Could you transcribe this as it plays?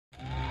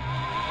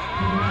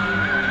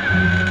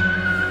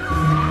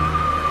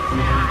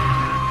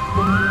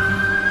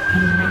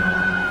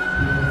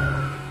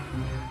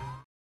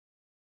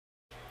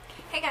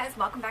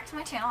back to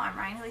my channel. I'm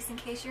Ryan, at least in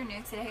case you're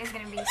new. Today is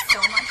going to be so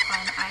much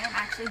fun. I am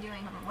actually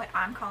doing what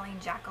I'm calling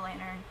Jaclyn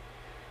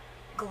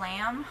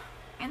Glam.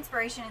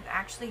 Inspiration is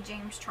actually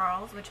James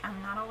Charles, which I'm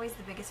not always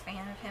the biggest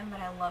fan of him, but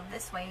I love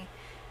this way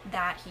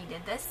that he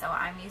did this, so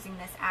I'm using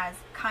this as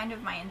kind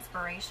of my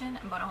inspiration,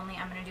 but only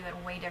I'm going to do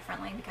it way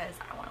differently because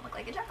I want to look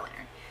like a Jaclyn.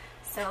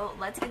 So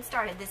let's get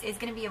started. This is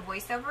going to be a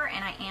voiceover,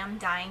 and I am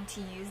dying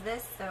to use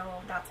this, so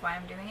that's why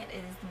I'm doing it.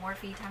 It is the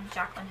Morphe times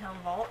Jaclyn Hill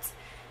Vault,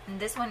 and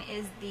this one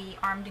is the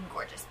Armed and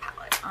Gorgeous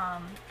palette.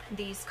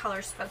 These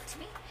colors spoke to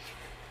me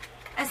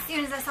as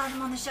soon as I saw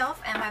them on the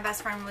shelf, and my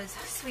best friend was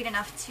sweet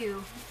enough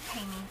to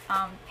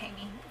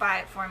buy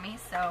it for me.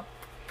 So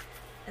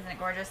isn't it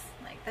gorgeous?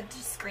 Like, that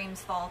just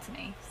screams fall to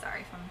me.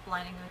 Sorry if I'm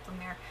blinding you with the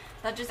mirror.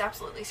 That just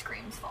absolutely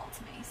screams fall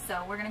to me.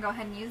 So we're gonna go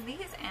ahead and use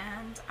these,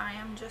 and I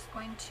am just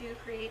going to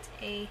create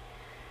a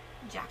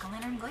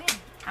Jaclyn Glam.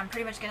 I'm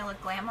pretty much gonna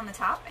look glam on the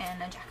top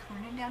and a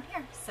Jaclyn down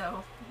here.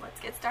 So let's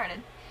get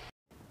started.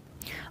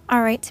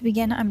 Alright, to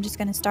begin, I'm just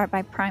going to start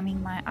by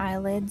priming my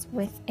eyelids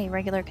with a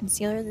regular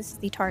concealer. This is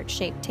the Tarte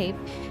Shape Tape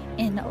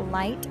in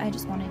Light. I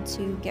just wanted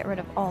to get rid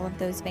of all of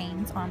those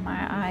veins on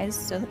my eyes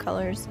so the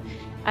colors,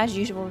 as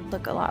usual, would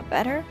look a lot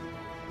better.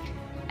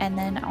 And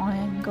then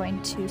I'm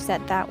going to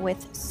set that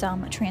with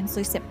some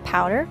translucent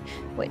powder,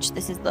 which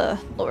this is the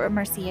Laura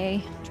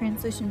Mercier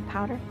translucent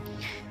powder.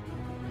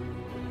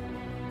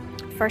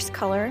 First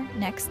color,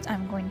 next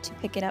I'm going to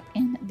pick it up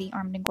in the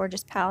Armed and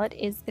Gorgeous palette,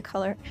 is the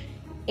color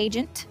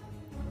Agent.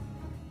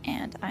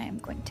 And I am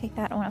going to take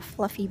that on a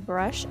fluffy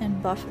brush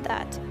and buff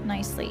that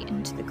nicely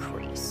into the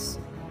crease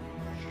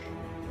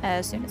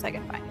as soon as I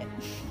can find it.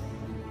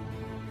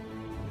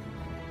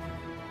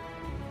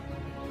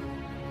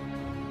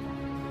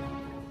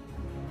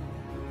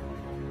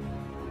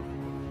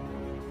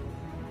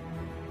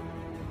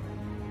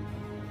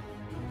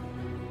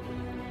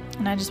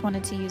 And I just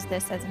wanted to use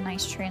this as a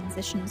nice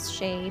transition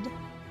shade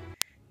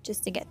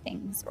just to get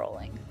things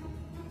rolling.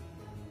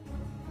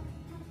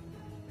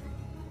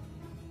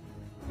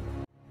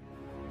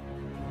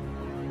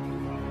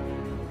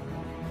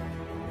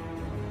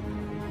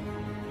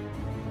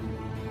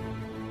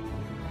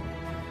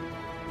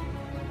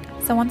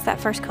 So once that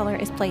first color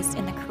is placed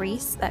in the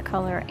crease, that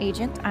color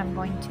Agent, I'm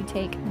going to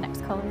take the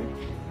next color,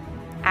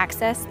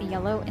 Access, the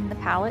yellow in the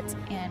palette,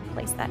 and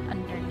place that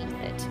underneath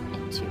it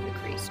into the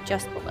crease,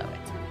 just below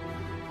it.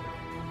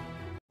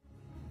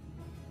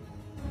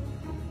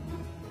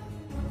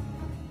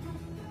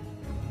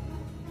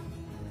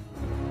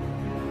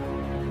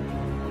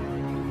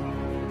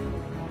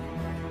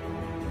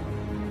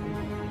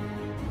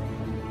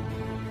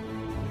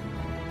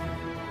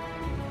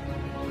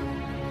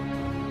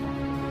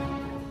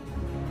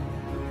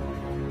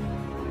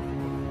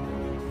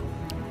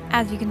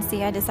 As you can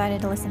see, I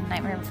decided to listen to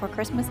Nightmare Before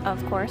Christmas,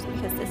 of course,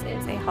 because this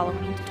is a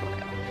Halloween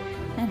tutorial.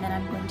 And then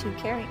I'm going to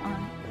carry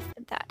on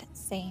with that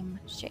same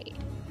shade.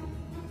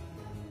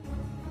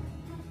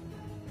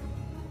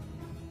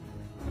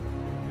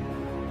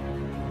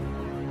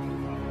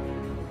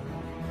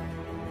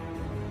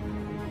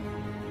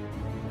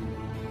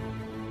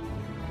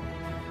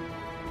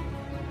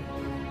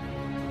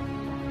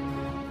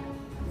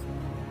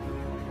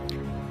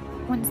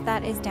 Once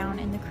that is down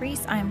in the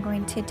crease, I'm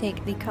going to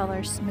take the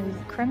color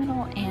Smooth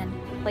Criminal and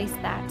place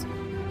that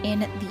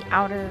in the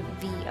outer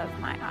V of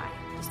my eye,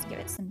 just to give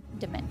it some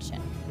dimension.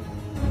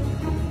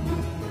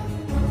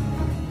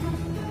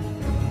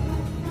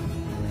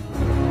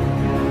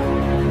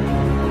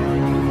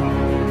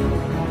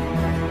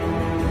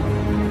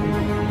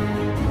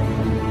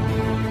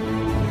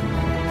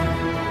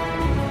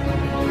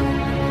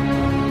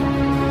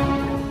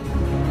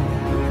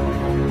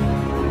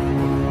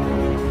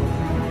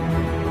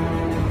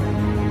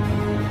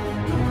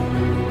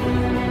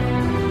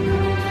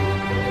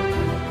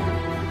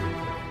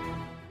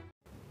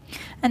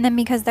 And then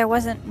because there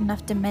wasn't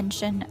enough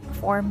dimension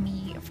for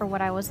me for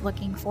what I was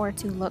looking for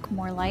to look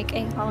more like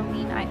a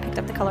Halloween, I picked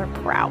up the color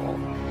Prowl.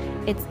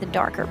 It's the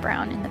darker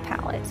brown in the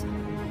palette.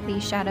 The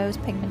shadows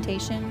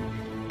pigmentation,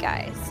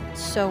 guys,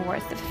 so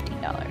worth the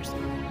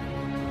 $15.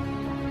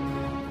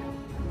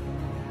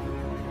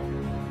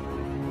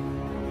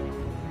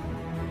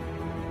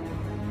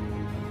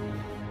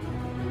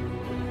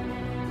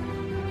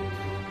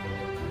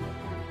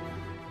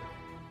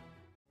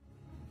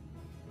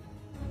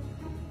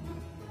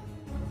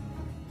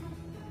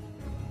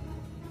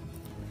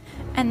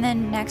 And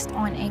then next,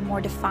 on a more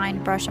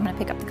defined brush, I'm going to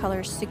pick up the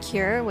color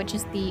Secure, which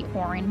is the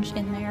orange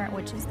in there,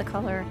 which is the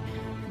color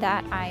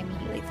that I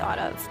immediately thought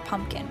of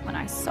pumpkin when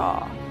I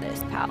saw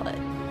this palette.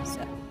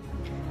 So,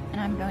 and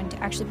I'm going to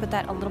actually put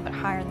that a little bit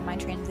higher than my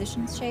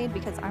transition shade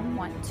because I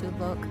want to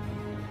look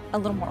a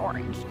little more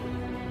orange.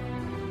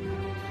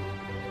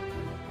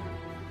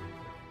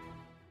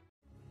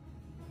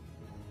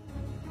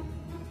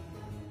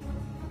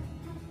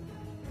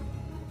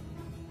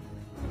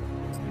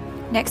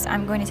 Next,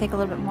 I'm going to take a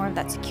little bit more of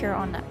that Secure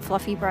on that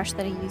fluffy brush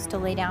that I used to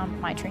lay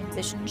down my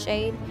transition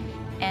shade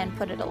and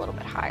put it a little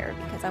bit higher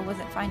because I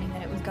wasn't finding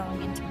that it was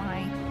going into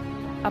my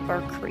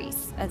upper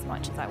crease as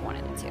much as I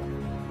wanted it to.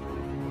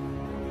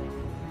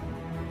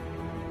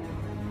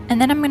 And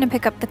then I'm going to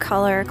pick up the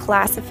color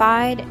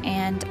Classified,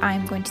 and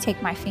I'm going to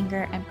take my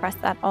finger and press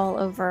that all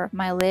over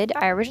my lid.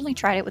 I originally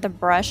tried it with a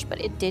brush,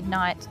 but it did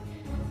not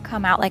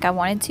come out like I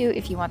wanted to.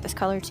 If you want this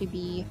color to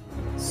be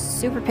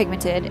super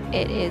pigmented,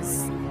 it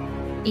is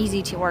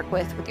easy to work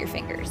with your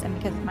fingers. And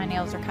because my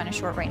nails are kind of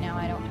short right now,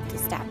 I don't have to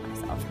stab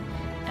myself.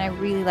 And I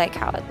really like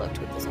how it looked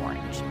with this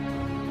orange.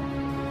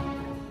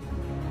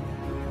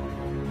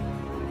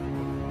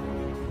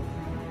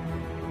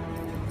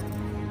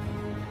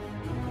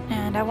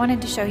 And I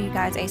wanted to show you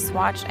guys a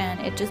swatch, and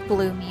it just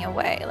blew me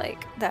away.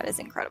 Like, that is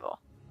incredible.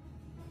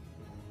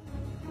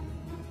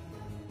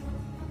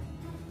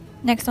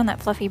 Next, on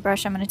that fluffy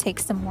brush, I'm going to take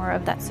some more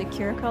of that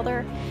Secure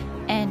color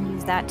and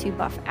use that to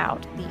buff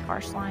out the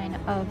harsh line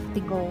of the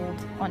gold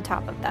on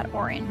top of that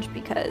orange,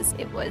 because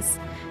it was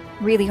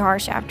really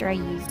harsh after I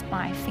used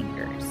my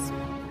fingers.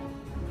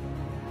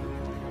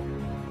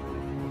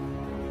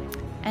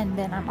 And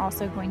then I'm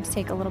also going to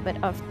take a little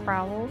bit of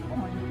Prowl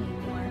on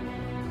a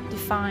more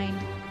defined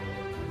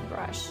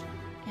brush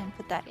and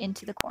put that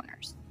into the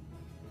corners.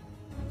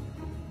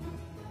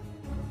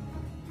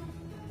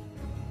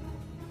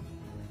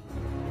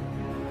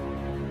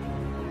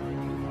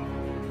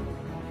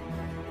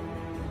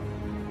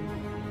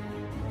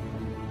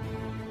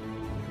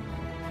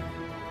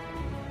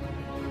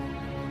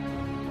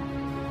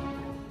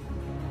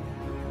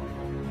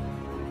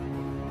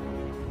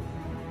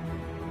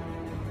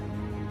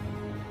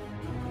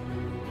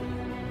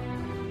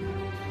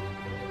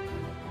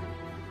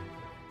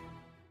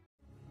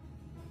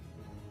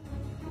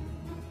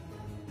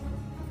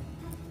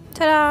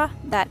 Ta-da!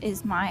 That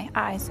is my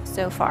eyes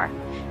so far.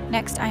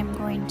 Next, I'm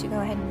going to go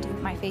ahead and do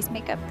my face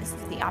makeup. This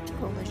is the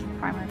Optical Vision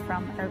Primer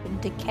from Urban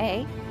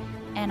Decay,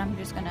 and I'm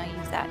just going to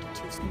use that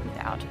to smooth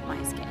out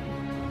my skin.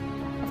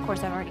 Of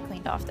course, I've already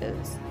cleaned off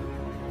those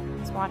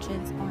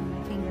swatches on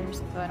my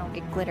fingers so I don't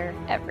get glitter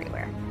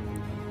everywhere.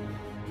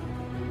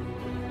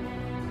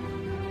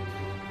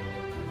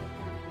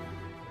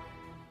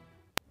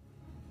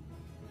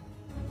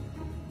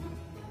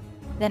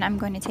 Then I'm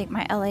going to take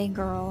my LA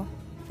Girl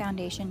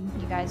foundation.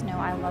 You guys know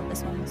I love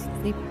this one. This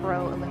is the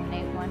Pro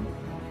Illuminating one,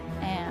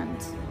 and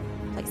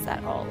place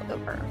that all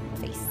over my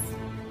face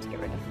to get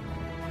rid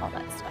of all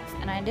that stuff.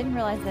 And I didn't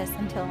realize this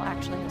until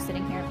actually I was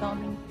sitting here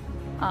filming.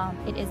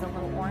 It is a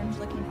little orange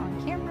looking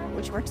on camera,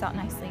 which works out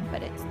nicely,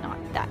 but it's not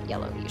that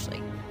yellow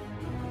usually.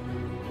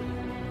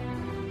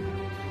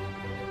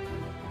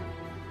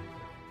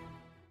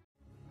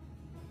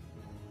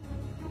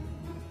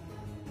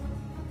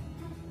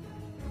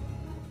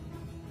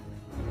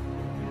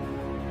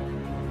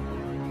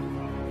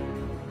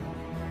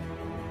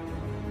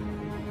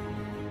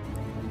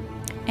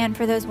 And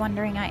for those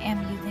wondering, I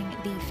am using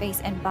the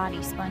face and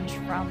body sponge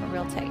from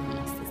Real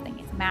Techniques. This thing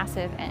is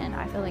massive, and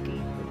I feel like you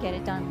would get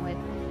it done with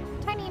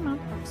a tiny amount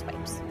of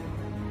swipes.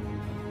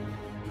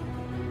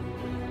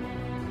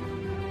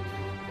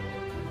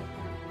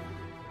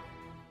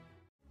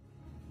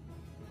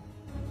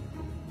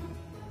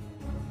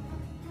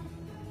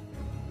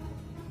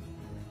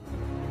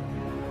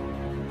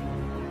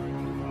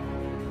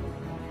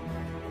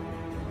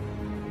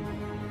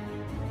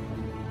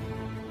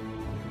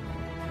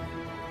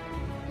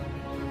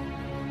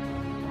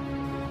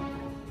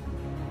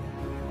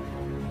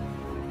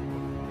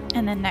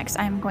 And then next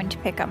I'm going to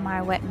pick up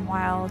my Wet n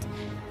Wild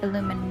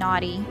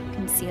Illuminating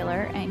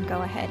concealer and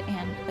go ahead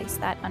and place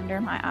that under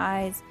my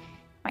eyes.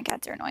 My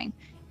cats are annoying.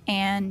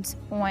 And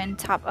on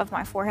top of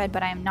my forehead,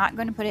 but I am not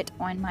going to put it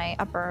on my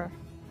upper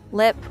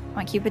lip,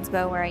 my Cupid's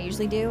bow where I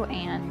usually do,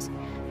 and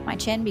my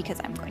chin, because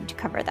I'm going to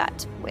cover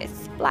that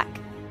with black.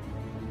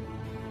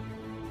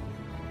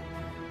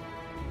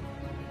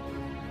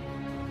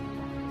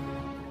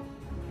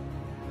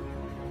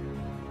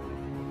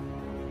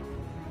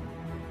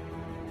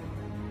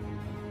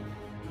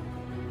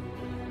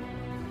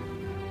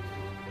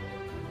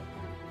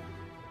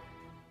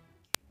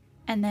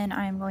 And then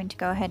I'm going to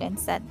go ahead and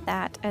set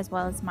that as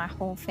well as my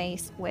whole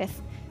face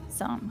with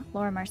some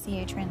Laura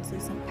Mercier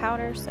translucent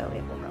powder, so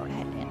it will go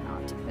ahead and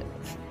not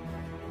move.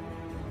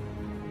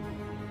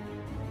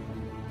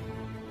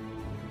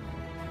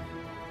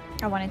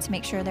 I wanted to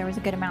make sure there was a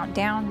good amount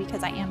down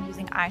because I am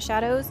using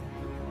eyeshadows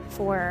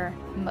for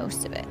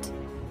most of it.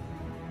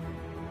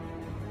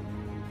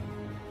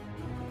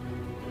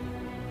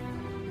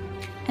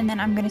 And then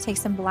I'm going to take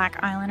some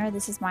black eyeliner.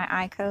 This is my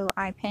Eyeco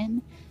eye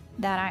pen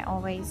that I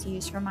always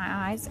use for my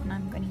eyes, and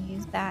I'm going to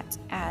use that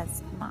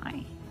as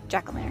my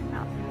jack-o'-lantern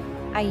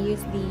mouth. I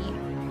use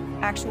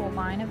the actual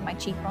line of my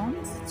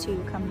cheekbones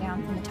to come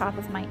down from the top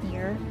of my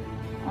ear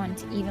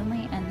onto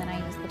evenly, and then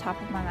I use the top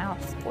of my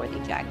mouth for the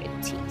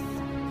jagged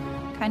teeth,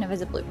 kind of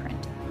as a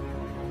blueprint.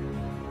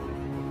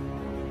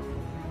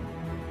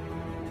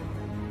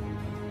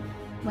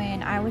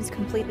 When I was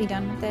completely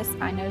done with this,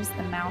 I noticed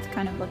the mouth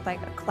kind of looked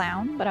like a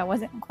clown, but I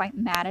wasn't quite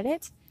mad at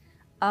it.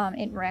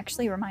 It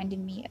actually reminded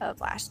me of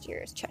last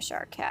year's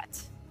Cheshire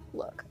Cat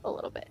look a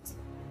little bit,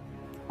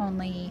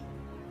 only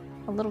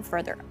a little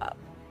further up.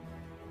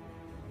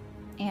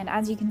 And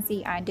as you can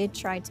see, I did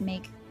try to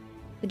make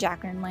the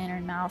Jaclyn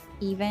Lantern mouth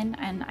even,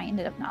 and I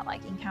ended up not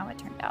liking how it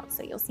turned out,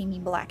 so you'll see me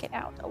black it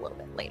out a little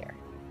bit later.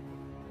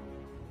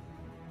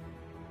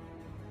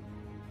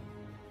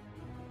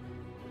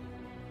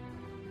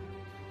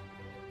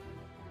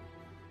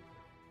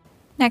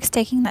 Next,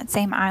 taking that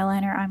same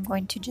eyeliner, I'm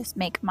going to just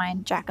make my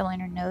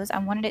jack-o'-lantern nose. I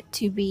wanted it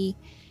to be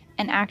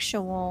an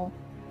actual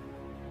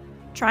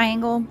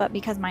triangle, but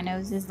because my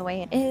nose is the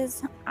way it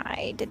is,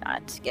 I did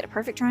not get a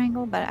perfect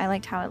triangle, but I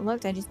liked how it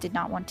looked. I just did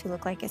not want to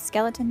look like a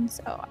skeleton,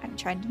 so I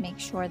tried to make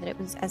sure that it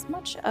was as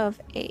much of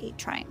a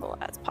triangle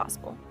as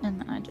possible, and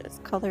then I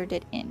just colored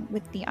it in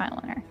with the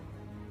eyeliner.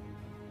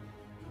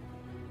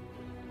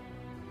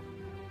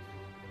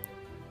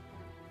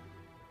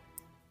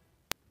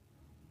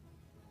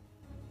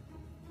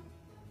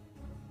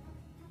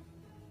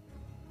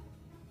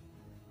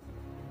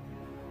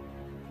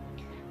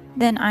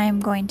 Then I am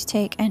going to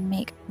take and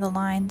make the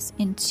lines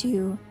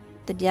into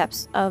the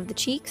depths of the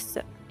cheeks,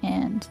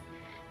 and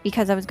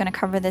because I was going to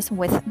cover this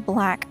with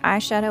black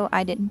eyeshadow,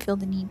 I didn't feel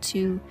the need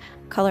to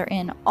color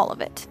in all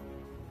of it.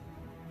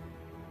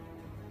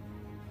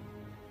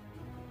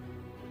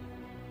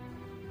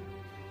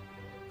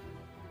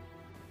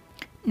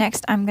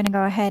 Next, I'm going to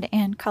go ahead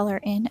and color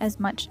in as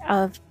much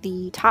of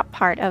the top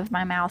part of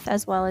my mouth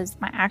as well as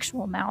my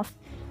actual mouth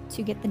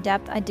to get the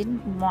depth. I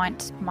didn't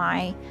want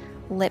my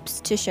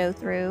lips to show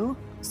through,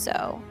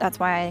 so that's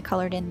why I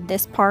colored in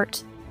this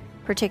part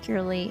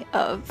particularly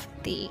of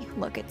the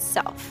look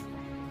itself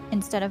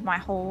instead of my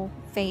whole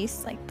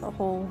face, like the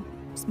whole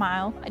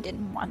smile. I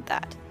didn't want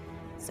that,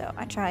 so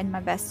I tried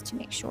my best to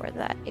make sure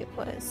that it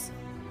was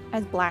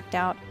as blacked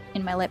out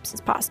in my lips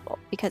as possible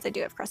because I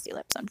do have crusty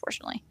lips,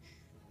 unfortunately.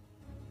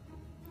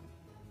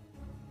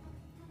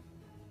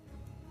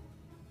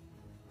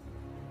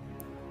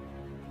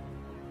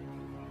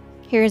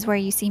 Here's where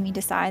you see me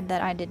decide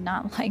that I did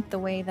not like the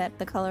way that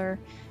the color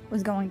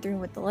was going through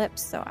with the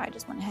lips, so I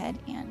just went ahead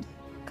and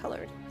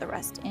colored the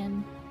rest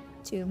in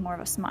to more of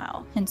a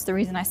smile. Hence the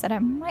reason I said I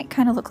might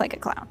kind of look like a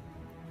clown.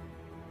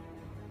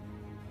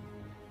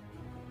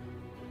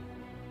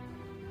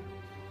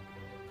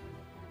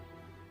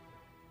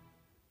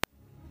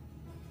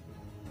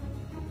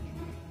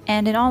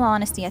 And in all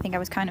honesty, I think I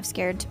was kind of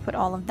scared to put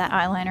all of that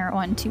eyeliner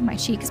onto my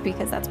cheeks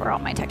because that's where all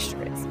my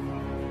texture is.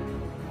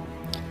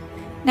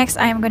 Next,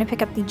 I am going to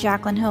pick up the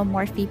Jaclyn Hill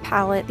Morphe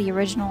palette, the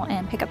original,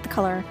 and pick up the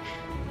color,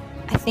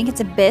 I think it's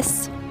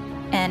Abyss,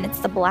 and it's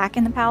the black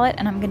in the palette,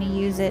 and I'm going to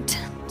use it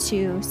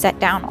to set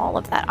down all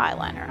of that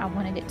eyeliner. I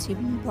wanted it to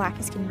be black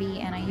as can be,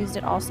 and I used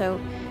it also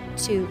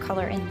to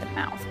color in the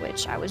mouth,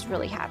 which I was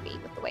really happy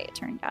with the way it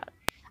turned out.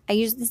 I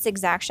used this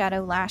exact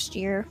shadow last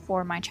year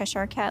for my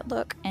Cheshire Cat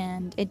look,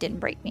 and it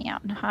didn't break me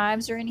out in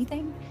hives or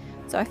anything,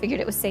 so I figured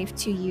it was safe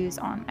to use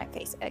on my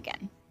face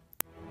again.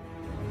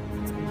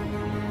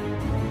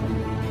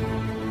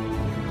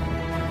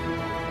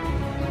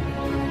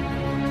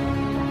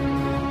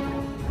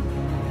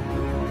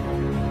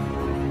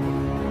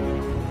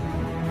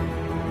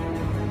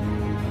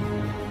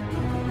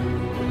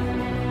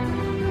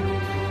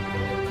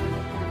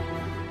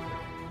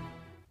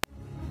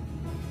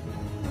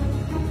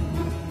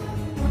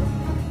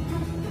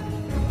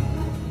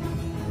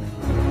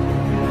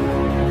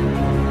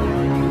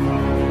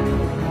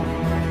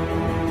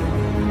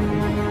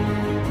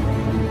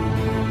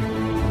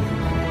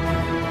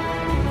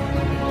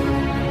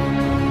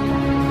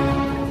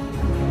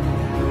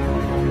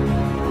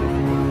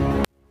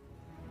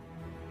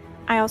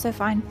 I also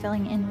find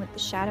filling in with the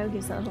shadow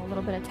gives it a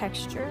little bit of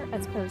texture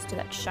as opposed to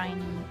that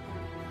shiny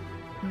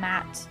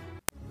matte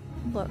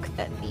look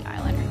that the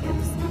eyeliner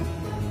gives.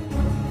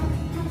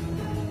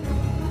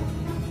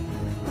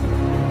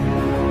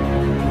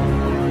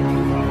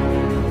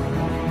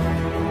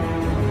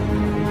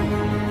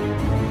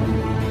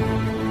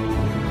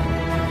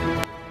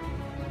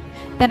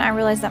 Then I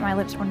realized that my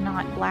lips were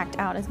not blacked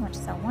out as much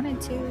as I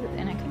wanted to,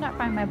 and I could not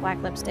find my black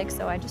lipstick,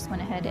 so I just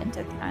went ahead and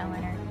took the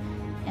eyeliner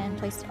and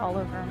placed it all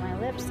over my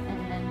lips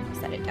and then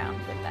set it down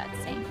with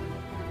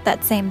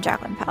that same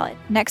Jaclyn palette.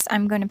 Next,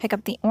 I'm going to pick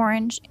up the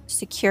orange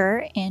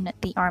Secure in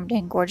the Armed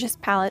and Gorgeous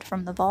palette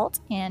from the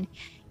Vault and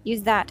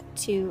use that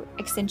to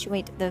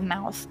accentuate the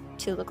mouth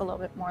to look a little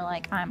bit more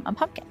like I'm a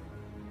pumpkin.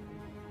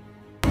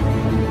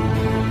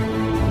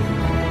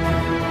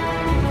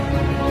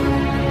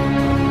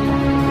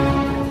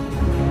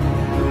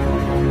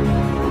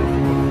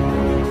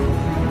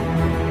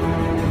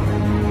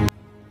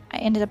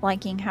 I ended up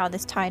liking how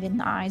this tied in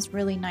the eyes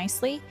really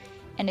nicely,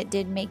 and it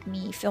did make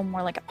me feel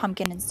more like a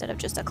pumpkin instead of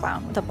just a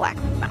clown with a black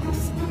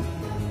mouth.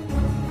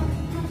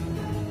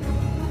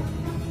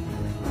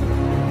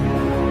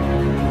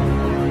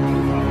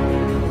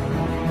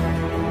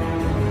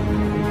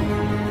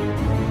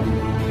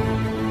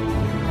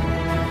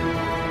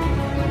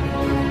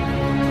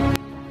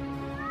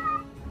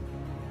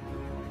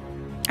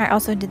 I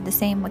also did the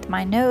same with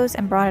my nose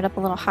and brought it up a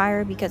little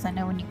higher because I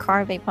know when you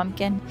carve a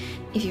pumpkin,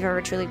 if you've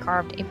ever truly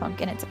carved a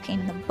pumpkin, it's a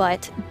pain in the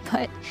butt,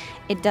 but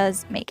it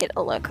does make it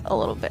look a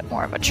little bit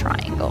more of a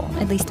triangle.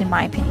 At least in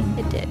my opinion,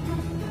 it did.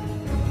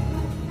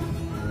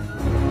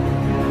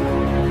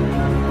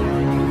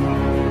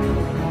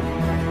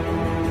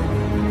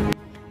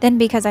 Then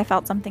because I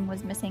felt something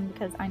was missing,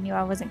 because I knew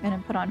I wasn't going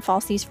to put on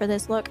falsies for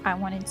this look, I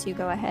wanted to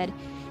go ahead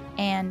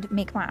and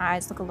make my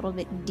eyes look a little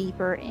bit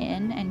deeper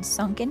in and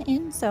sunken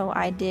in. So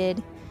I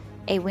did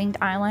a winged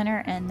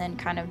eyeliner and then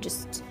kind of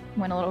just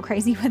went a little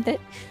crazy with it.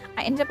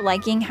 I ended up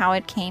liking how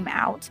it came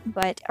out,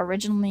 but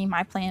originally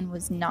my plan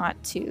was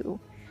not to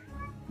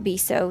be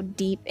so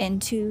deep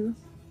into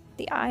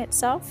the eye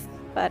itself,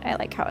 but I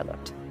like how it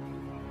looked.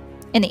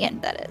 In the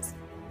end, that is.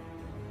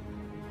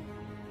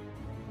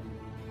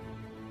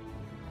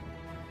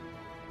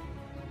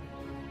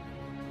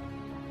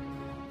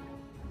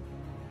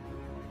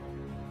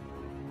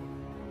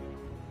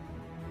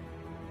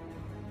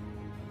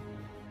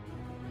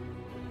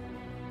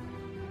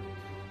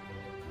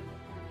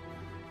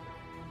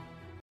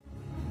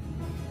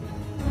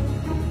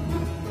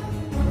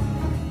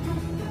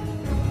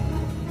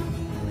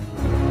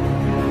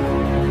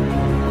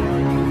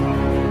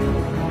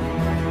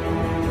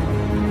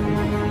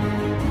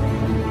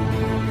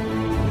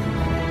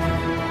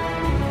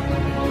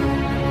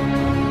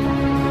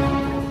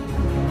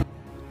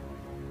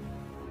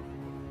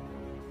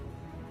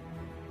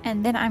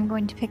 And then I'm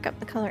going to pick up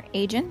the color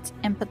Agent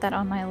and put that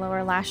on my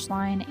lower lash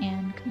line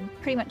and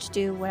pretty much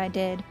do what I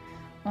did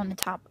on the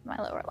top of my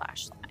lower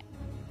lash line.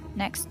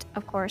 Next,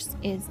 of course,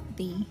 is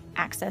the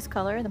access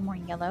color, the more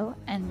yellow,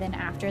 and then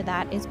after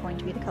that is going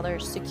to be the color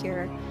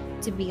Secure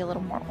to be a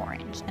little more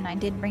orange. And I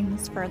did bring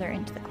this further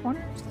into the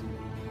corners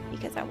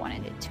because I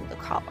wanted it to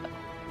look hollow.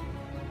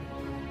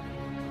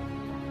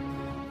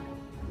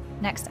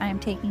 Next, I am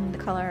taking the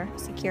color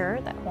Secure,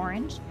 that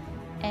orange,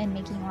 and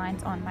making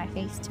lines on my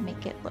face to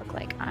make it look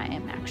like I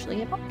am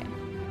actually a pumpkin.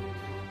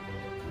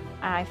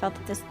 I felt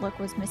that this look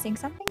was missing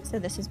something, so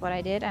this is what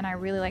I did, and I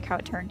really like how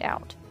it turned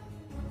out.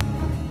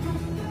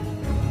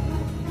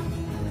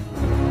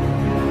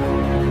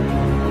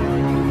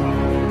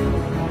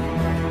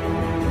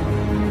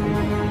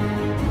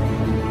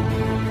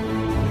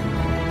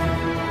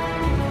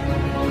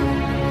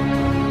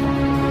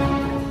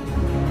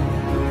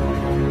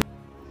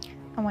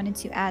 I wanted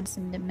to add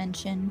some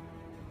dimension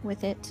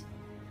with it.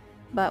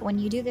 But when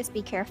you do this,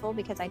 be careful,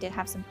 because I did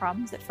have some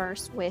problems at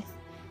first with,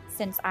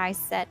 since I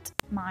set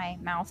my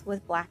mouth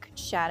with black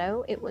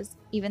shadow, it was,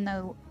 even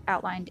though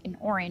outlined in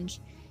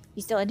orange,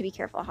 you still had to be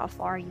careful how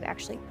far you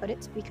actually put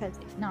it, because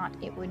if not,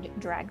 it would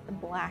drag the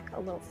black a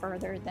little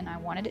further than I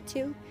wanted it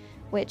to,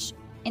 which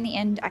in the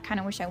end, I kind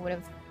of wish I would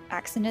have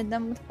accented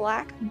them with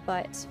black,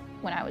 but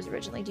when I was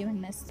originally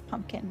doing this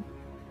pumpkin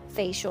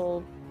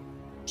facial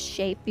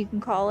shape, you can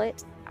call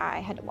it, I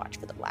had to watch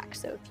for the black.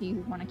 So if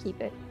you want to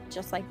keep it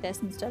just like this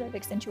instead of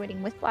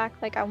accentuating with black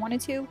like I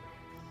wanted to,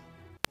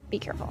 be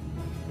careful.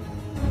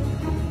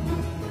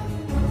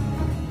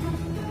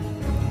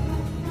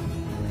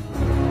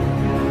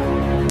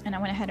 And I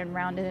went ahead and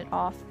rounded it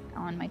off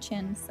on my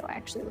chin, so I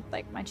actually looked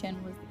like my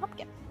chin was the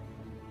pumpkin.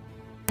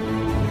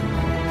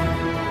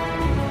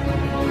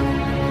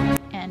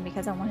 And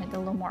because I wanted it a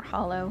little more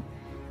hollow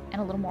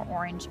and a little more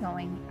orange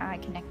going, I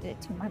connected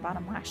it to my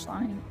bottom lash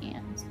line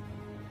and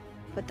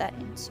put that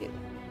into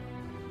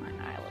my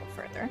eye a little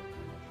further.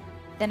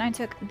 Then I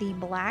took the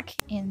black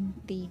in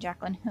the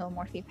Jaclyn Hill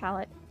Morphe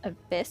palette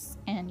Abyss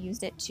and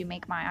used it to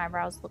make my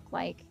eyebrows look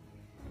like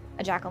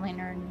a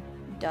jack-o'-lantern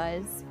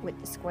does with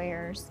the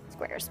squares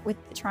with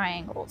the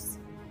triangles.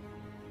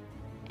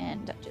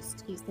 And I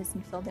just used this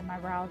and filled in my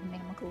brows and made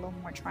them look a little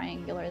more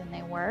triangular than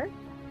they were.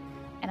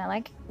 And I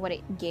like what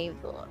it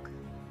gave the look.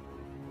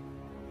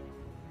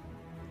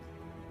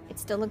 It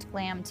still looked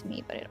glam to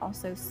me, but it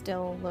also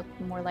still looked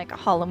more like a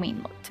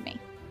Halloween look to me.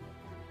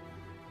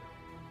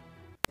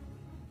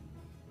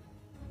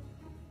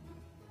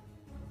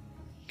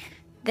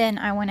 Then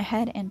I went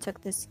ahead and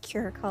took this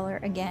Secure color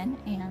again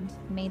and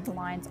made the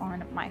lines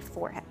on my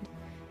forehead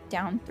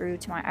down through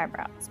to my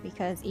eyebrows,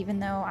 because even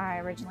though I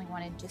originally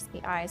wanted just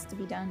the eyes to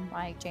be done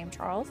like James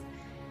Charles,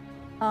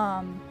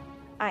 I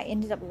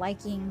ended up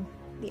liking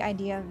the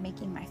idea of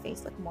making my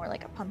face look more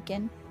like a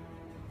pumpkin,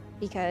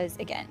 because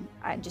again,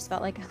 I just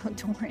felt like I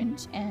looked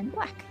orange and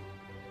black.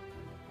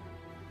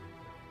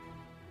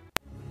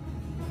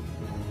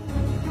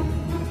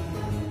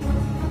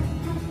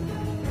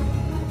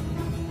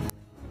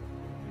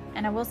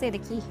 And I will say the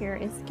key here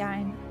is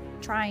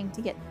trying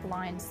to get the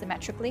lines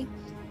symmetrically,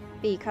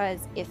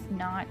 because if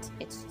not,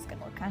 it's just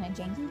gonna look kind of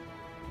janky.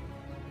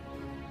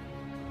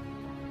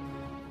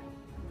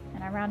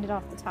 And I rounded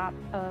off the top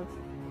of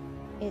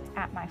it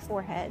at my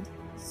forehead,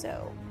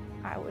 so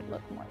I would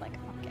look more like a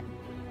pumpkin.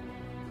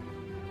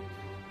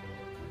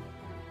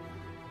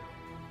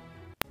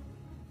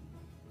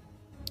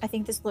 I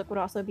think this look would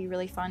also be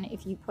really fun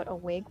if you put a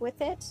wig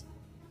with it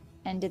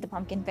and did the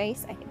pumpkin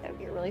face. I think that would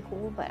be really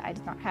cool, but I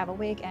did not have a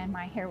wig and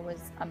my hair was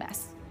a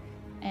mess.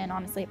 And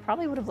honestly, it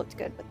probably would have looked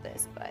good with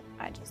this, but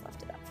I just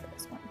left it up for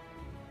this one.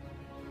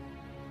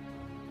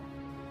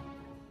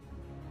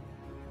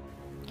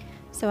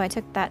 So I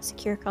took that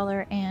Secure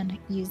color and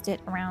used it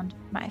around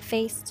my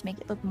face to make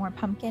it look more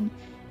pumpkin.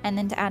 And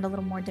then to add a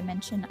little more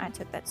dimension, I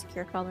took that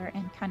Secure color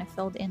and kind of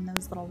filled in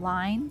those little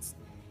lines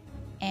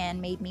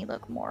and made me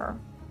look more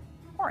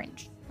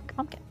orange, like a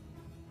pumpkin.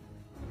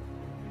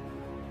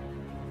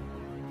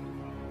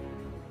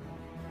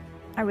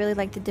 I really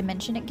like the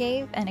dimension it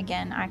gave, and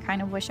again, I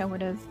kind of wish I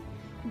would have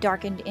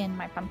darkened in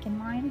my pumpkin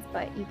lines,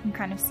 but you can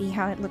kind of see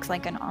how it looks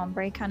like an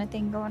ombre kind of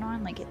thing going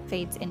on, like it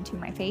fades into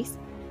my face.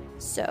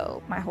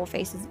 So my whole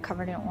face is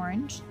covered in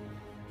orange.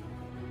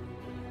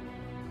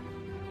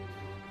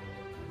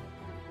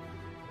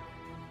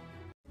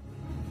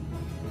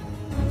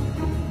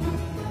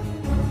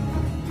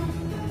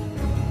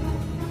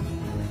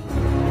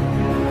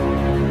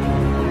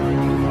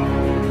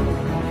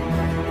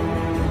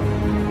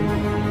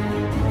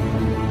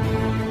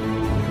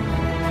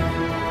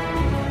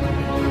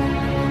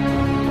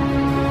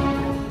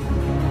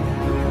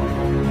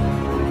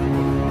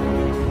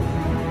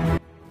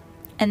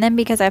 And then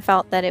because I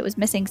felt that it was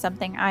missing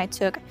something, I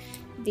took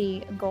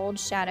the gold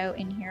shadow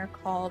in here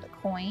called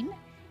Coin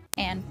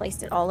and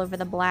placed it all over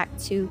the black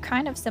to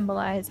kind of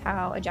symbolize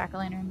how a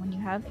jack-o'-lantern, when you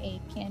have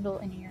a candle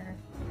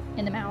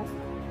in the mouth,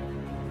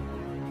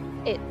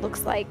 it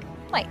looks like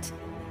light.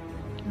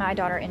 My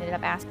daughter ended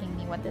up asking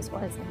me what this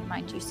was, and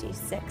mind you, she's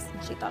 6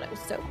 and she thought it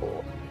was so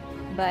cool.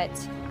 But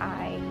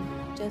I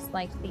just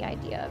liked the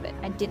idea of it.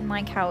 I didn't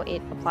like how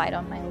it applied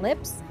on my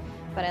lips,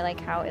 but I like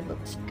how it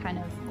looked kind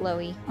of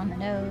glowy on the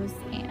nose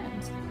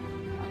and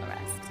on the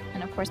rest.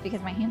 And of course,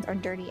 because my hands are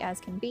dirty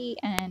as can be,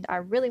 and I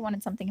really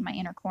wanted something in my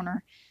inner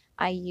corner,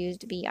 I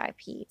used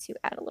VIP to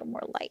add a little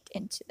more light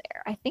into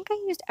there. I think I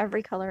used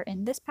every color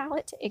in this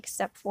palette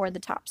except for the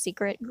Top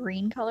Secret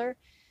green color,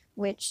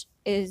 which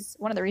is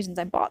one of the reasons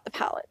I bought the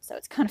palette, so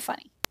it's kind of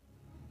funny.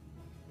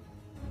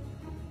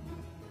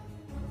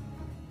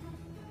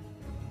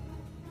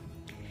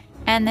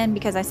 And then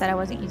because I said I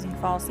wasn't using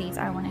falsies,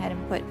 I went ahead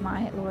and put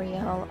my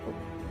L'Oreal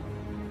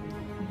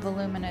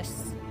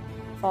Voluminous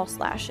False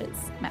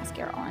Lashes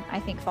mascara on. I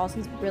think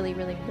falsies really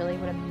would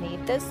have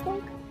made this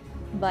look,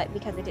 but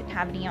because I didn't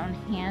have any on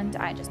hand,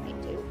 I just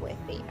made do with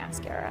the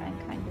mascara and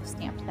kind of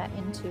stamped that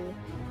into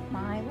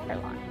my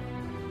waterline.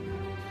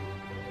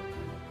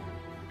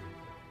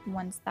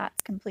 Once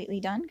that's completely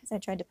done, because I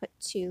tried to put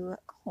 2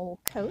 whole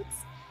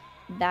coats,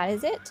 that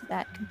is it.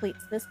 That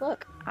completes this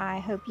look. I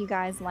hope you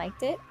guys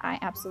liked it. I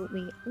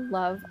absolutely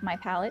love my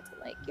palette.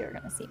 Like, you're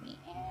gonna see me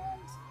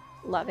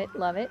and love it.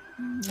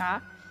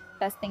 Mwah.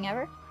 Best thing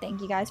ever.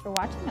 Thank you guys for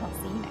watching, and I'll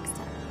see you next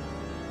time.